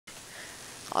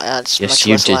Oh, yeah, it's Yes, much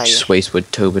you less did, laggy.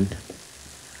 Swacewood Tobin.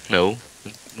 No,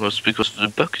 it was because of the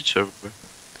bucket server.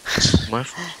 My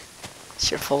fault. It's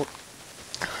your fault.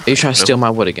 Are you trying to No. steal my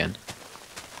wood again?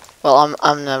 Well,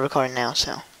 I'm recording now,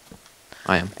 so.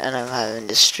 I am. And I'm having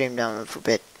this stream down for a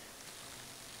bit.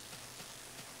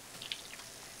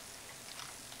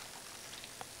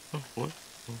 Oh, what?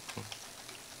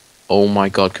 Oh my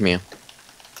god, come here.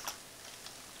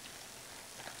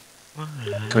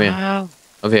 Come here.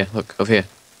 Over here, look, over here.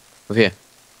 Over here.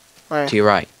 Where? To your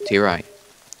right, to your right.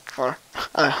 Or,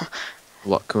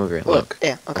 Look, come over here, what? look.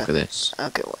 Yeah, okay. Look at this.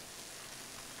 Okay, what?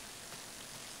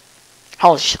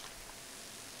 Holy shit.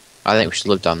 I think we should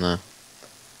live down there.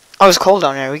 Oh, it's cold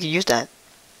down there. We could use that.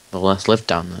 Well, let's live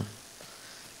down there.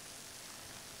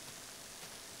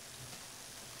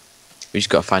 We just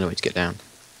gotta find a way to get down.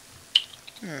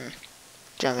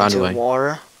 Jump Found a into way.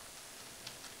 water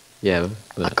Yeah,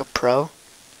 but like a pro.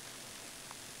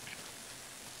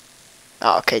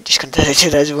 Oh, okay. Just continue to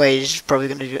that way. It's probably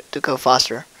gonna to go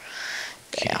faster.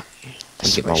 Yeah.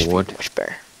 This get way my should be wood. much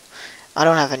better. I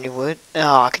don't have any wood.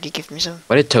 Oh, could you give me some?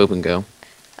 where did Tobin go?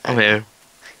 I'm here.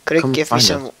 Could you Come give me find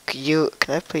some? Can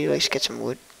I please get some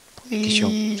wood? Get your-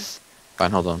 Please.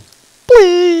 Fine, hold on.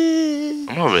 Please.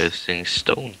 I'm harvesting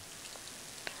stone.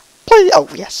 Please. Oh,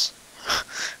 yes.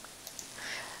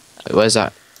 Wait, where's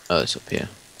that? Oh, it's up here.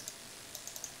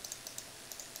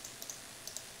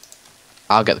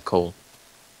 I'll get the coal.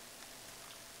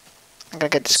 I'm gonna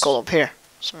get this coal up here.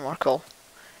 Some more coal.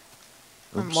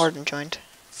 I'm Oops. more than joined.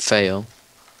 Fail.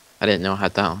 I didn't know I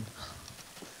had that on.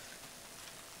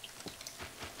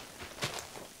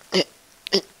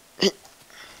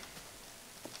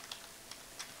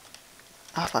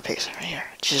 Oh, my picks right here.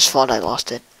 Just thought I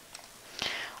lost it.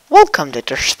 Welcome,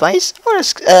 Dr. Spice. Oh,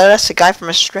 that's the guy from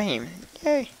a stream.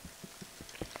 Yay.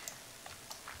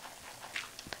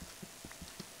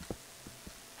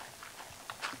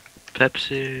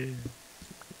 Pepsi.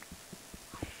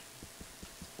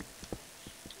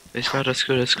 It's not as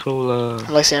good as cola. I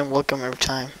like saying welcome every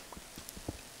time.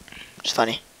 It's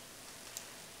funny.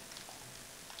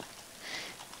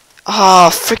 Oh,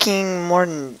 freaking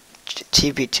Morton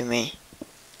TP to me.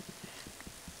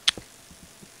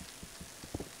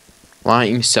 Why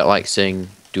don't you set like saying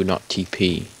do not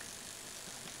TP?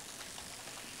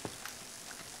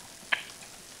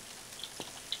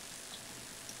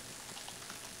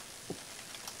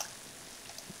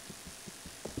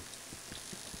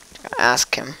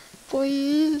 Ask him,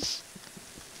 please.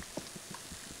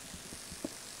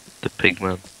 The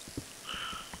pigman.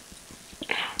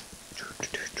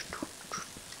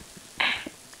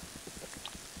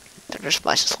 Dr.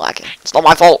 Spice is lacking. It's not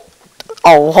my fault.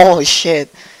 Oh, holy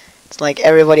shit. It's like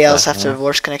everybody else have the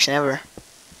worst connection ever.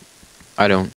 I don't.